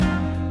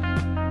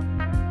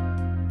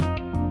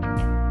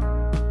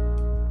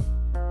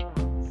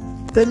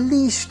the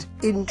least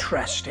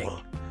interesting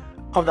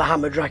of the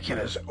Hammer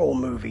Draculas,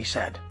 Allmovie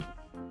said.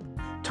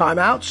 Time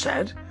Out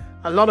said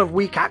a lot of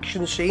weak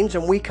action scenes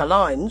and weaker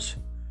lines,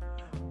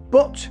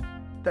 but,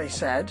 they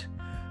said,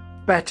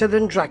 better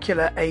than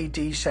Dracula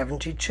AD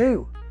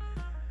 72.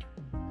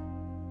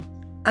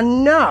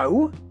 And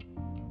no,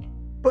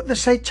 but the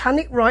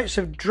Satanic Rites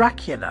of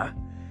Dracula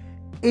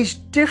is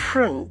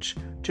different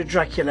to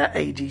Dracula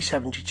AD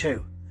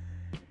 72.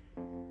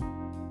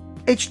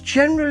 It's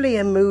generally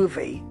a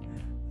movie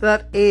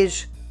that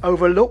is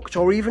overlooked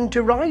or even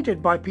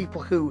derided by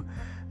people who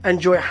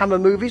enjoy Hammer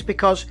movies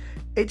because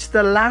it's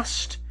the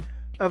last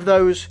of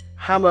those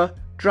Hammer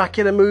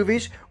Dracula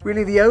movies.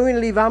 Really, the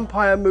only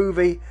vampire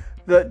movie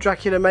that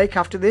Dracula make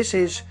after this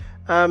is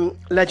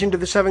Legend of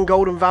the Seven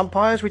Golden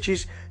Vampires, which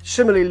is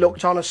similarly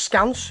looked on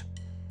askance.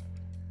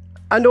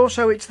 And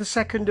also it's the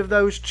second of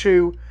those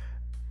two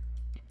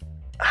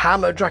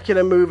Hammer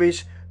Dracula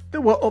movies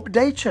that were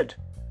updated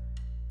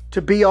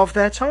to be of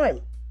their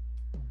time.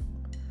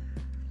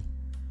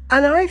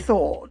 And I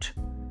thought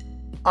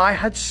I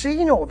had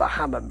seen all the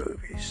Hammer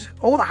movies,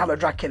 all the Hammer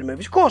Dracula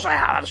movies. Of course I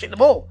have, I've seen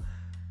them all.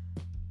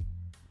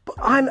 But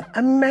I'm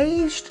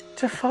amazed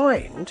to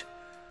find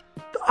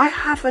that I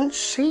haven't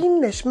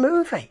seen this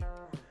movie.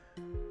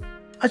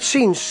 I'd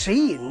seen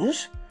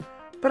scenes,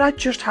 but I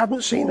just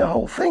hadn't seen the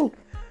whole thing.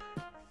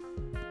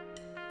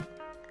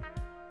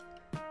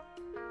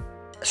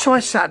 So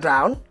I sat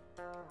down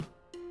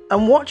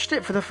and watched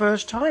it for the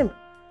first time.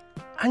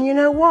 And you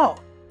know what?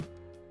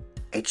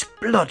 It's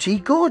bloody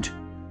good.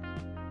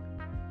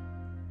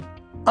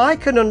 I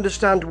can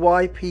understand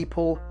why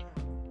people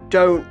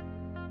don't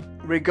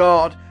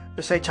regard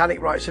the Satanic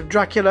Rites of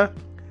Dracula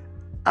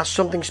as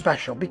something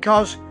special,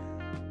 because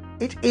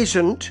it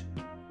isn't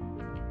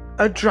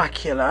a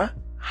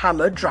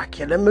Hammer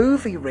Dracula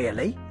movie,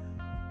 really.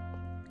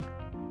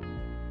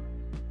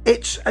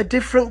 It's a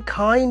different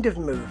kind of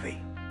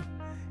movie.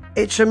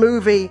 It's a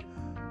movie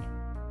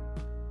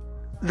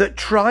that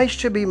tries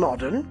to be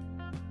modern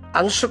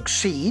and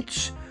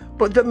succeeds,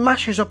 but that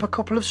mashes up a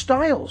couple of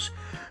styles.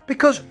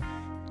 Because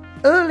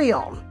early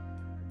on,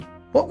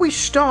 what we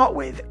start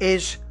with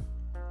is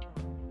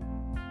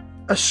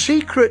a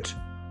secret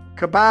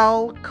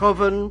cabal,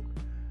 coven,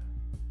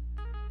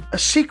 a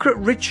secret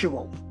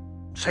ritual,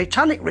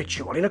 satanic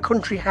ritual in a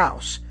country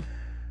house,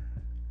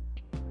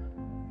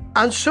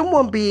 and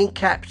someone being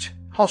kept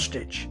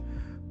hostage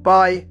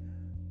by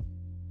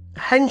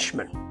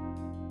henchmen.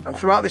 And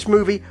throughout this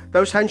movie,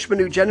 those henchmen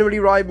who generally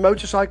ride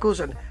motorcycles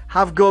and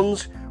have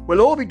guns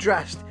will all be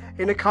dressed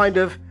in a kind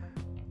of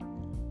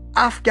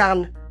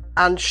Afghan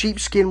and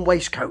sheepskin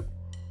waistcoat.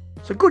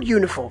 It's a good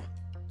uniform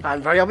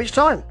and very of its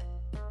time.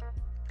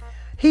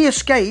 He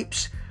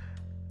escapes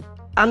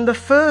and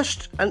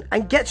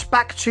and gets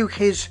back to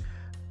his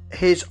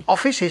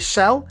office, his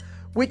cell,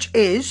 which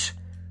is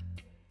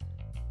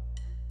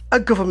a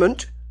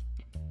government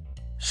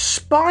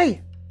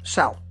spy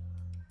cell.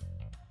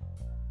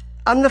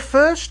 And the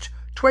first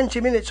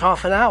 20 minutes,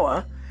 half an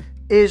hour,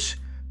 is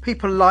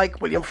people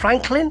like William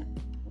Franklin,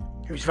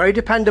 who's very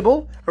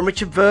dependable, and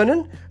Richard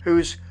Vernon,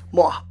 who's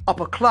more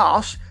upper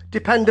class,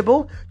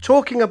 dependable,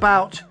 talking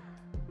about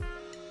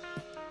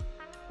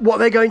what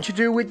they're going to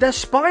do with their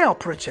spy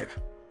operative.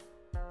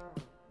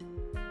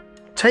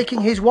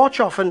 Taking his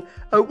watch off and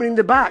opening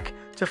the back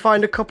to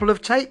find a couple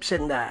of tapes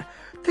in there.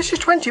 This is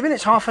 20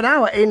 minutes, half an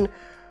hour in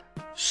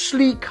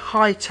sleek,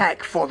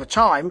 high-tech, for the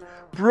time,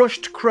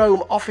 brushed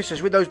chrome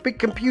offices with those big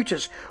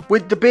computers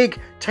with the big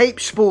tape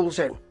spools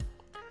in.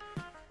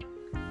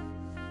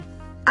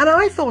 And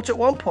I thought at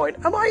one point,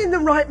 am I in the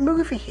right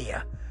movie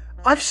here?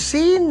 I've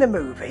seen the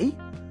movie,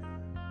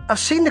 I've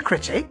seen the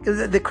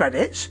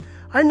credits,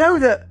 I know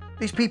that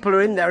these people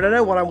are in there and I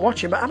know what I'm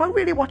watching, but am I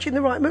really watching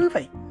the right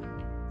movie?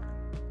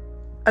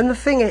 And the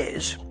thing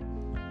is,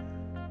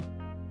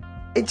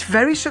 it's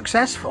very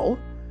successful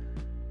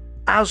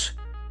as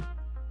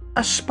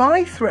a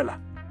spy thriller.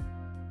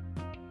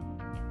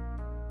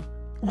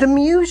 The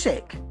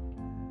music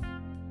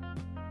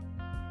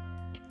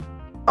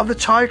of the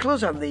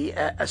titles and the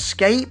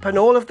escape and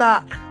all of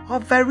that are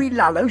very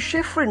Lalo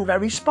Schifrin,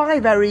 very spy,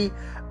 very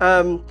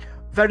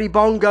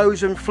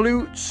bongos and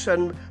flutes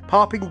and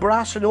harping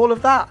brass and all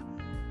of that.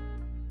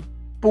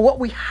 But what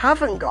we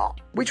haven't got,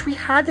 which we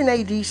had in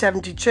AD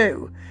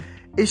 72,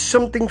 is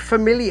something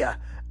familiar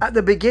at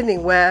the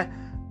beginning where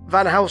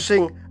Van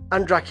Helsing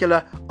and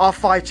Dracula are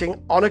fighting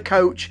on a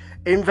coach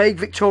in vague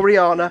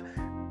Victoriana.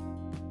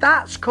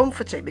 That's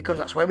comforting because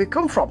that's where we've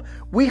come from.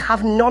 We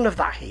have none of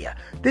that here.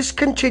 This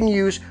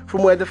continues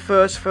from where the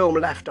first film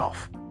left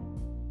off.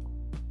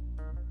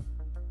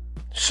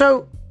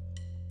 So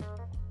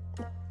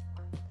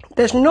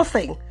there's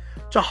nothing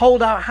to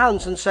hold our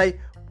hands and say,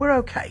 we're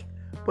okay.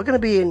 We're going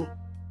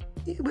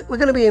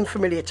to be in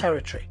familiar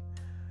territory.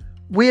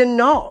 We're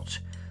not.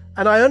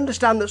 And I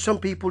understand that some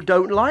people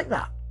don't like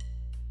that.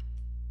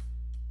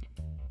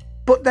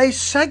 But they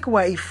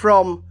segue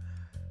from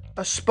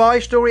a spy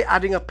story,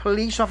 adding a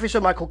police officer.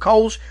 Michael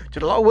Coles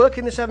did a lot of work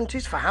in the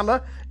 70s for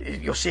Hammer.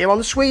 You'll see him on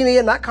the Sweeney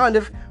and that kind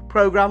of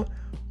programme.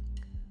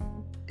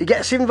 He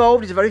gets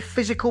involved. He's a very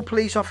physical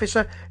police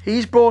officer.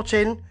 He's brought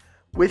in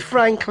with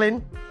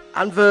Franklin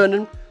and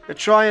Vernon to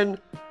try and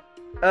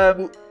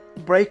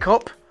break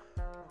up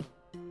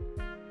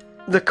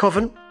the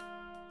coven.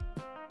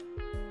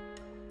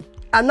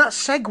 And that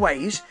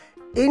segues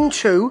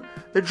into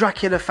the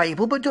Dracula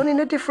fable, but done in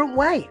a different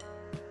way.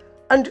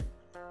 And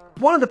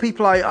one of the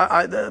people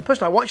the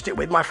person I watched it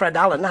with, my friend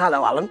Alan,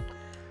 hello Alan,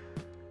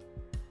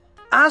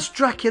 as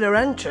Dracula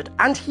entered,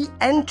 and he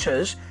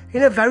enters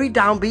in a very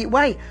downbeat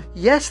way.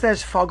 Yes,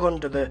 there's fog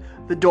under the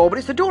door, but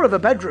it's the door of a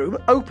bedroom,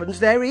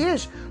 opens, there he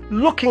is,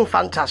 looking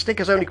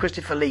fantastic, as only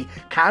Christopher Lee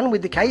can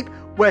with the cape,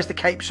 wears the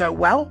cape so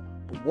well,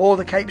 wore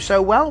the cape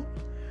so well,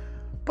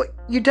 but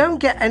you don't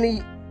get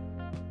any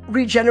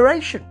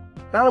regeneration.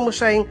 Alan was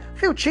saying, I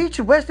feel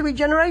cheated, where's the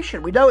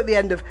regeneration? We know at the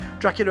end of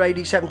Dracula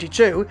AD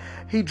 72,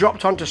 he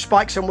dropped onto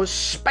spikes and was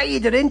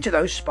spaded into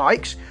those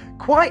spikes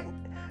quite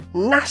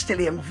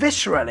nastily and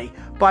viscerally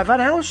by Van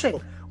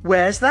Helsing.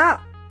 Where's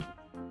that?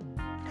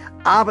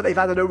 But they've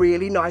added a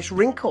really nice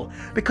wrinkle,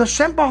 because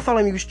St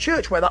Bartholomew's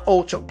Church, where that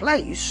all took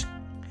place,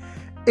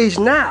 is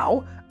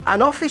now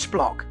an office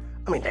block.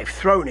 I mean, they've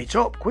thrown it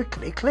up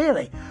quickly,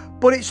 clearly,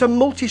 but it's a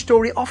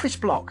multi-storey office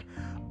block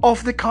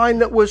of the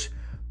kind that was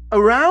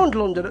around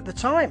London at the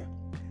time,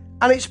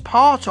 and it's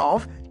part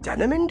of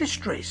Denham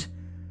Industries.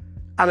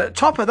 And at the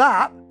top of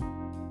that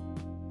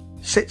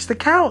sits the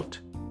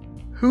Count,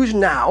 who's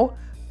now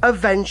a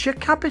venture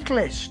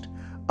capitalist,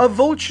 a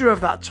vulture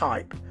of that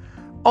type,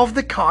 of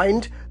the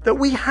kind that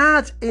we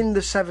had in the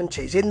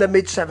 70s, in the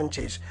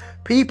mid-70s,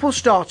 people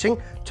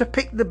starting to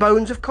pick the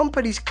bones of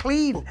companies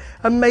clean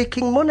and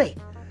making money.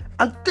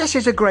 And this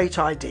is a great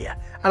idea,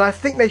 and I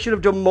think they should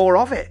have done more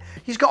of it.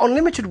 He's got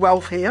unlimited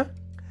wealth here.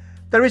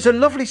 There is a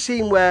lovely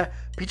scene where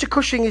Peter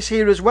Cushing is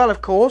here as well,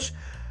 of course,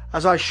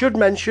 as I should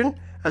mention,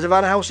 as a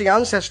Van Helsing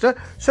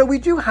ancestor. So we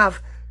do have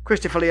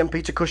Christopher Lee and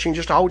Peter Cushing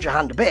just to hold your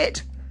hand a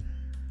bit.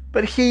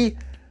 But he,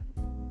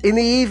 in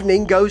the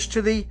evening, goes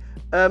to the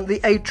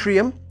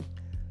atrium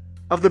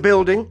of the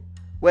building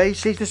where he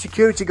sees the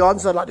security guard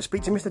and says, I'd like to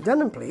speak to Mr.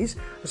 Denham, please.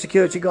 The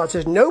security guard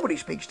says nobody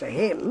speaks to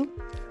him.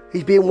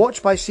 He's being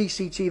watched by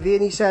CCTV,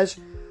 and he says,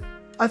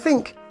 I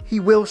think he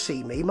will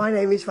see me. My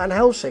name is Van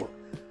Helsing.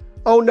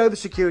 Oh no, the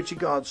security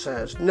guard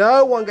says.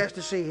 No one gets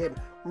to see him.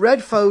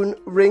 Red phone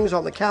rings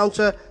on the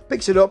counter,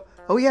 picks it up.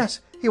 Oh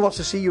yes, he wants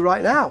to see you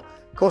right now.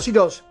 Of course he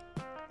does.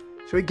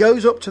 So he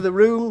goes up to the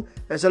room.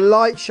 There's a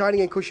light shining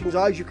in Cushing's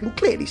eyes. You can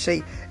clearly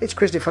see it's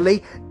Christopher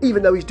Lee,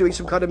 even though he's doing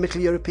some kind of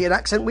Middle European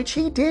accent, which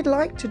he did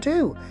like to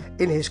do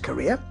in his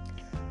career.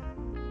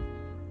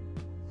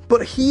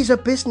 But he's a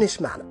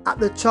businessman at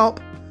the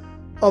top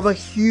of a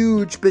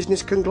huge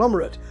business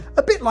conglomerate,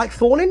 a bit like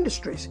Thorn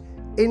Industries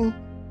in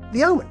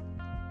The Omen.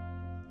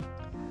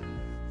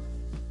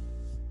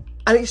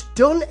 And it's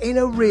done in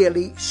a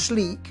really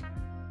sleek,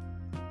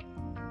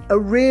 a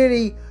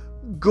really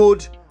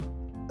good,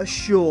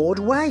 assured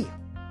way.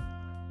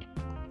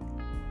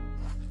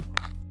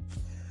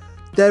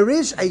 There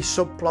is a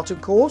subplot,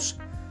 of course,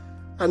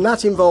 and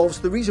that involves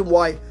the reason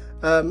why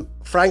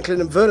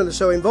Franklin and Vernon are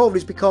so involved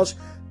is because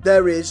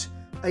there is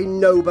a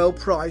Nobel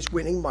Prize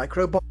winning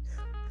microbiologist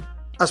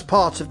as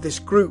part of this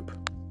group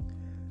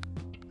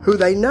who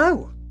they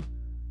know.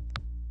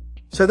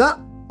 So that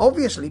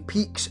obviously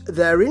piques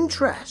their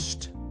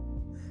interest.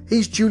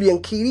 He's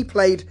Julian Keely,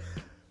 played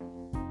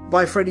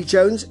by Freddie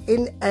Jones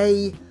in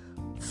a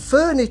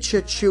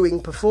furniture-chewing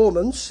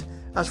performance,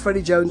 as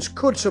Freddie Jones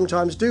could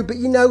sometimes do, but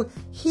you know,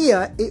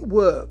 here it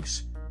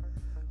works,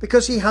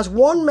 because he has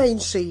one main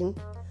scene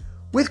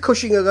with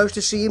Cushing, who goes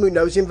to see him, who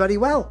knows him very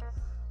well,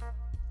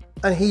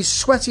 and he's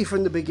sweaty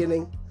from the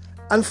beginning,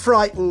 and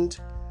frightened,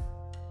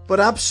 but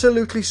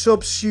absolutely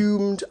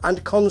subsumed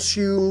and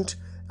consumed,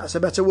 that's a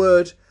better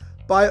word,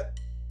 by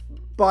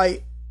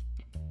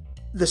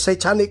the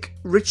satanic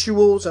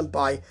rituals and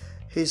by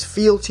his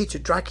fealty to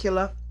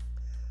Dracula.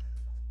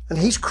 And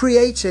he's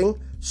creating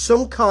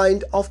some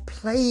kind of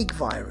plague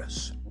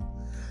virus.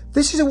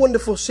 This is a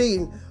wonderful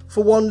scene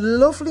for one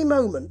lovely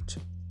moment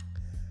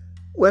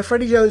where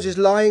Freddie Jones is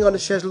lying on a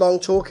chaise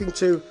longue talking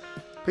to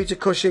Peter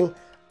Cushing,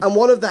 and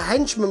one of the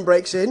henchmen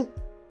breaks in,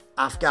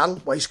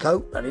 Afghan,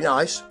 waistcoat, very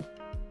nice,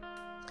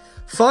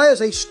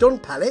 fires a stun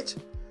pellet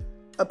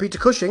at Peter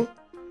Cushing,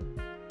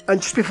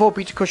 and just before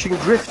Peter Cushing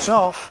drifts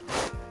off,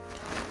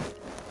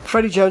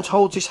 Freddie Jones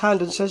holds his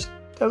hand and says,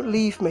 "Don't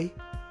leave me."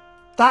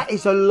 That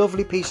is a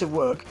lovely piece of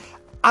work.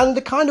 And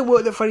the kind of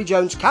work that Freddie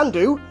Jones can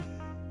do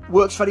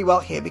works very well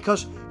here,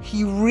 because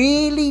he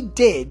really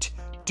did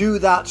do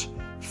that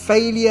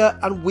failure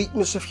and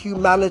weakness of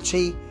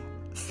humanity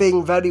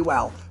thing very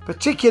well,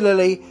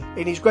 particularly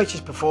in his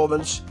greatest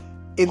performance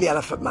in The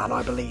Elephant Man,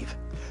 I believe.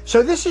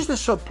 So this is the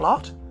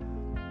subplot.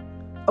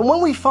 And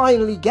when we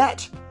finally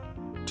get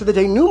to the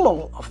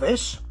denouement of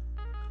this,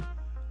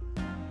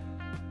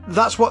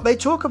 that's what they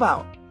talk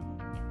about.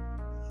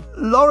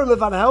 Lorimer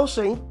Van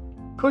Helsing,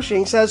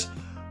 Cushing, says,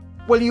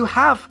 well, you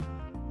have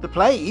the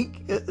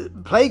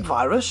plague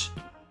virus,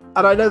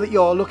 and I know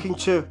you're looking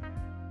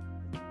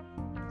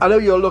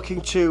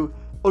to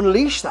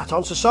unleash that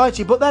on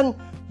society, but then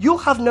you'll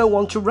have no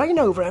one to reign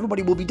over.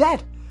 Everybody will be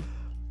dead.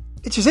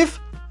 It's as if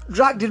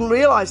Drac didn't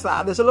realise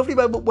that. There's a lovely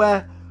moment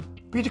where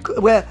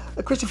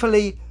Christopher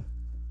Lee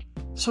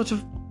sort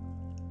of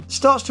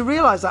starts to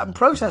realise that and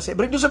process it,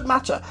 but it doesn't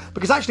matter,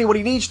 because actually what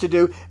he needs to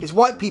do is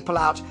wipe people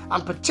out,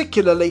 and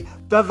particularly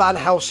the Van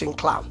Helsing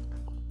clan.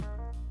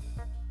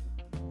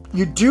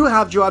 You do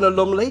have Joanna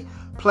Lumley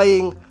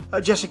playing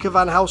Jessica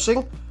Van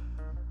Helsing,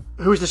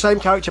 who is the same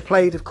character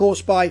played, of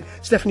course, by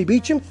Stephanie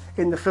Beacham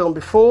in the film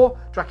before,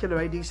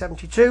 Dracula AD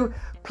 72,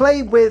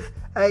 played with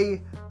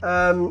a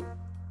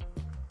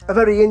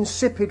very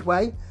insipid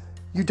way.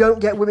 You don't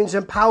get women's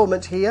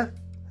empowerment here.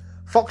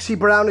 Foxy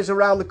Brown is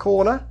around the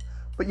corner,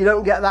 but you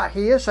don't get that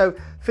here, so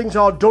things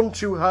are done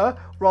to her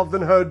rather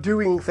than her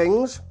doing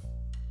things.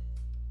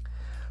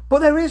 But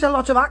there is a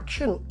lot of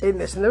action in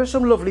this, and there are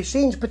some lovely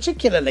scenes,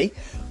 particularly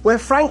where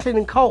Franklin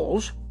and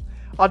Coles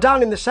are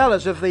down in the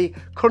cellars of the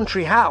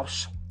country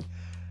house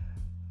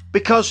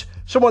because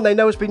someone they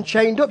know has been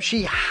chained up.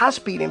 She has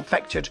been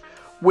infected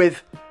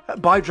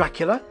by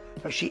Dracula.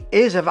 She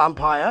is a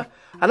vampire,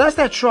 and as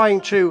they're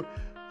trying to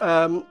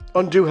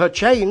undo her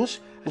chains,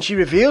 and she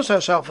reveals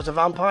herself as a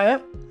vampire,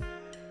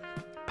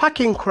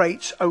 packing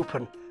crates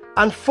open,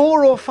 and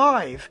 4 or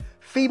 5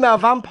 female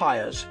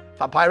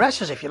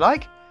vampiresses, if you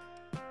like,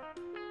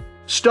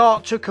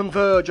 start to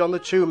converge on the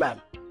two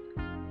men.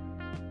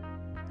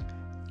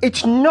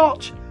 It's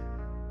not,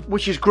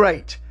 which is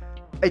great,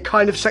 a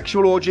kind of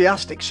sexual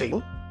orgiastic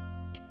scene.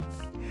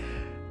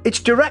 It's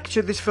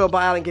directed, this film,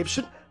 by Alan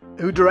Gibson,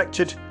 who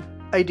directed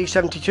AD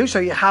 72, so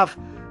you have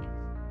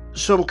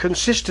some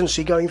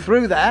consistency going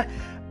through there.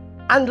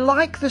 And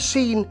like the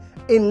scene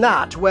in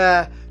that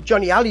where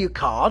Johnny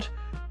Alucard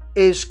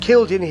is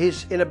killed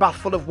in a bath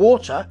full of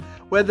water,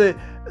 where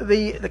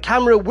the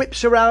camera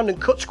whips around and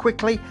cuts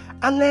quickly,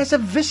 and there's a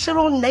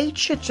visceral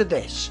nature to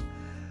this.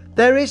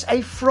 There is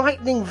a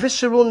frightening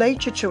visceral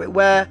nature to it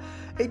where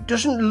it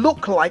doesn't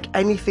look like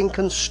anything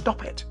can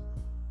stop it.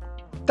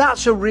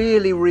 That's a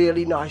really,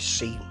 really nice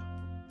scene.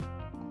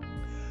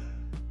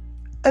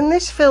 And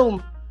this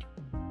film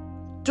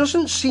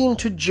doesn't seem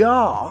to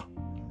jar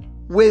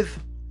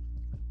with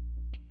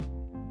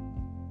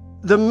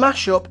the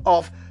mashup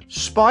of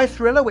spy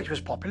thriller, which was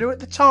popular at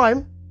the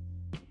time,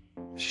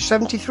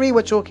 73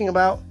 we're talking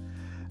about,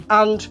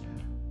 and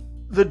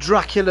the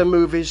Dracula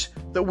movies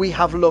that we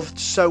have loved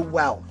so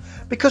well.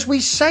 Because we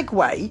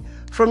segue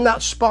from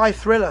that spy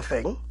thriller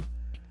thing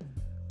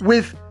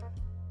with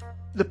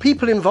the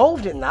people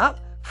involved in that,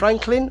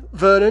 Franklin,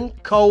 Vernon,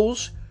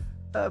 Coles,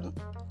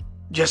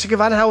 Jessica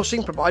Van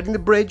Helsing providing the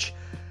bridge,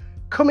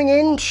 coming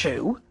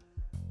into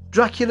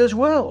Dracula's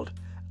world.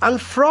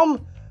 And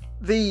from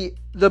the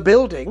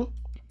building,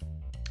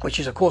 which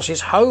is of course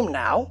his home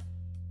now,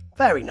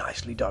 very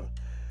nicely done.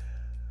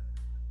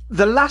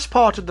 The last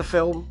part of the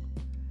film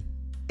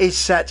is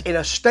set in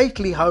a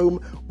stately home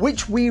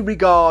which we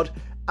regard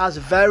as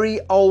very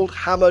old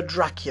Hammer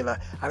Dracula,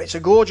 and it's a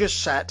gorgeous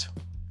set.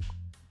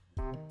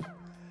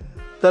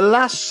 The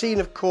last scene,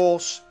 of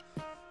course,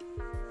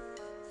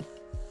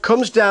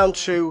 comes down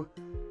to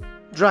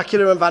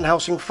Dracula and Van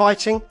Helsing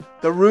fighting.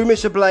 The room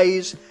is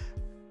ablaze,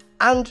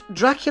 and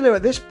Dracula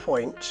at this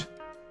point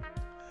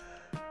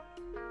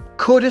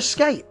could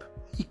escape.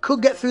 He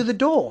could get through the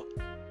door,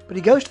 but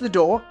he goes to the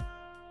door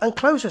and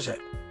closes it.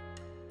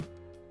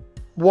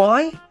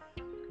 Why?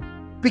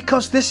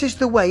 Because this is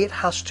the way it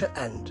has to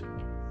end.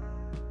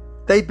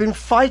 They've been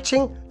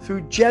fighting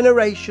through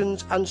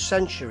generations and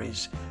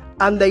centuries,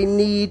 and they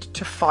need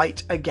to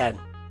fight again.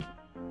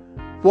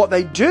 What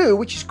they do,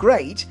 which is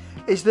great,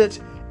 is that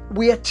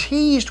we are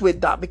teased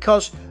with that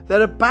because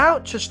they're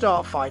about to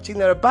start fighting,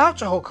 they're about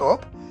to hook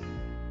up,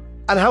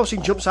 and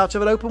Helsing jumps out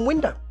of an open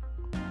window.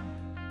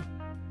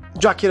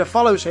 Dracula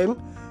follows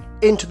him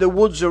into the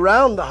woods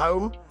around the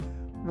home,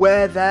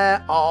 where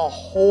there are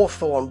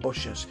hawthorn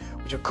bushes,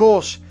 which of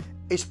course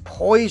is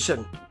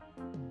poison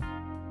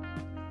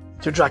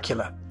to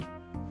Dracula.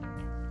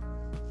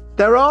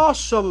 There are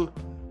some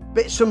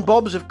bits and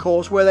bobs, of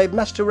course, where they've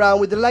messed around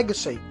with the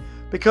legacy,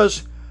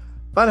 because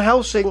Van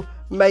Helsing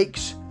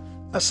makes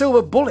a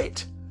silver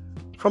bullet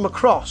from a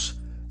cross.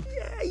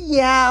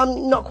 Yeah,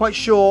 I'm not quite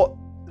sure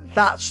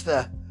that's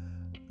the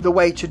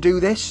way to do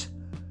this.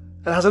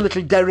 And has a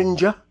little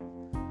derringer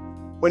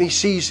when he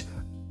sees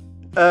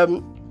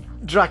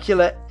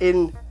Dracula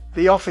in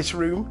the office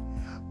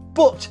room.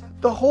 But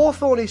the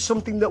hawthorn is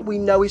something that we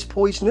know is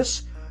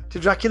poisonous to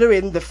Dracula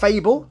in the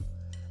fable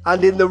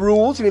and in the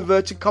rules, in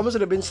inverted commas, that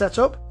have been set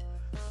up.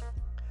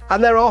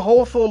 And there are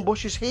hawthorn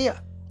bushes here.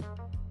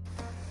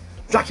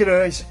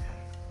 Dracula is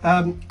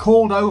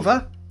called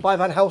over by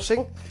Van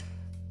Helsing,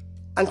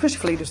 and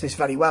Christopher Lee does this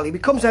very well. He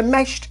becomes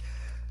enmeshed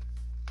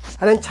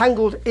and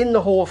entangled in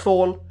the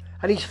hawthorn,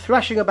 and he's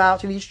thrashing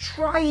about and he's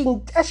trying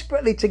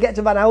desperately to get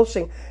to Van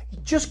Helsing. He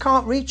just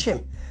can't reach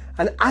him.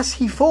 And as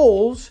he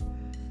falls,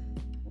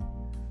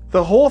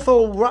 the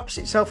hawthorn wraps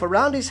itself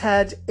around his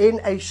head in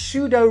a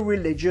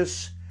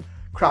pseudo-religious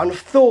crown of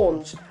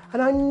thorns.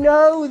 And I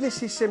know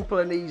this is simple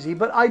and easy,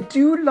 but I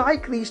do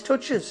like these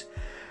touches.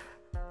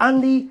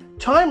 And the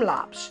time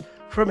lapse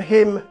from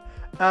him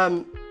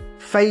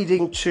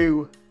fading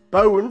to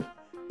bone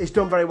is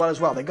done very well as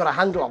well. They've got a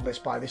handle on this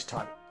by this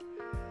time.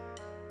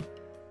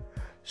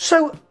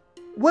 So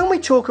when we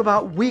talk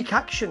about weak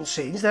action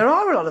scenes, there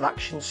are a lot of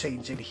action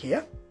scenes in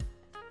here.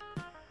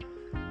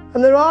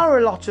 And there are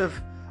a lot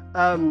of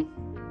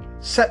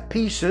set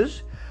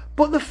pieces,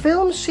 but the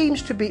film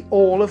seems to be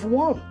all of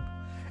one.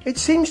 It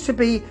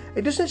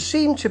doesn't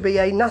seem to be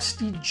a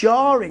nasty,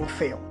 jarring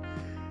film.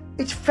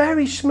 It's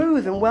very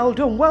smooth and well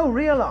done, well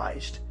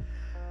realised.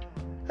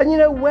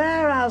 And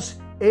whereas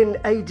in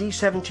AD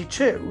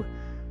 72,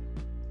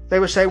 they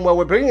were saying, well,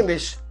 we're bringing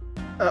this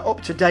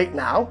up to date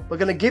now. We're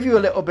going to give you a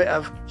little bit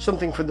of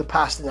something from the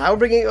past, and now we're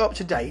bringing it up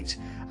to date,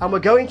 and we're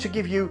going to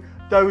give you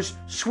those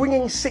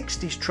swinging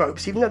 60s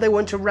tropes, even though they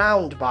weren't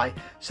around by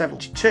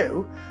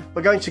 72.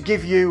 We're going to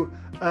give you,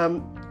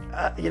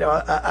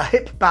 a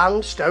hip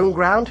band,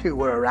 Stoneground, who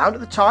were around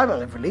at the time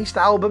and have released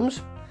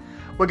albums.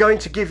 We're going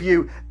to give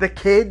you the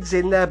kids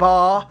in their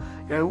bar,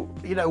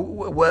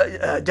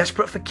 were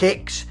desperate for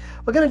kicks.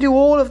 We're going to do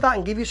all of that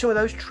and give you some of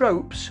those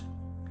tropes.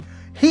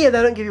 Here,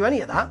 they don't give you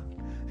any of that.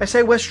 They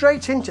say, we're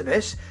straight into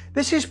this.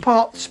 This is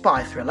part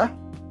spy thriller,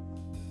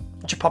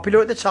 which are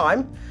popular at the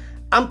time,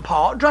 and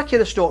part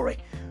Dracula story,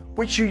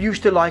 which you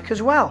used to like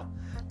as well.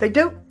 They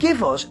don't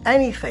give us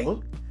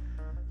anything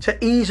to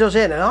ease us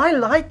in, and I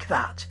like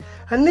that.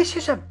 And this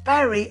is a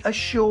very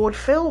assured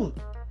film.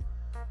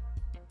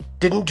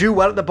 Didn't do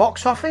well at the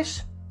box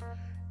office,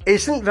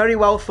 isn't very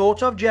well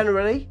thought of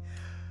generally,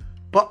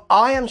 but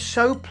I am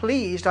so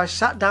pleased I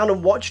sat down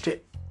and watched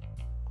it.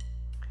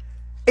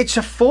 It's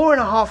a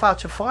 4.5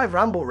 out of 5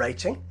 Ramble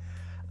rating,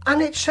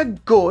 and it's a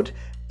good,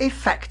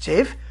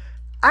 effective,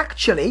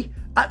 actually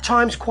at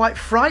times quite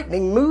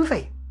frightening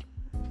movie.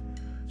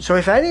 So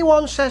if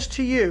anyone says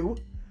to you,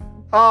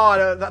 oh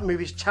no, that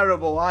movie's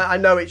terrible, I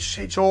know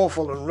it's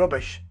awful and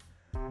rubbish,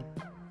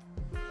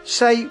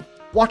 say,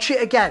 watch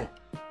it again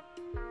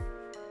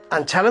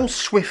and tell them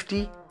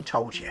Swifty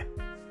told you.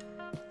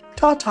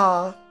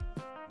 Ta-ta.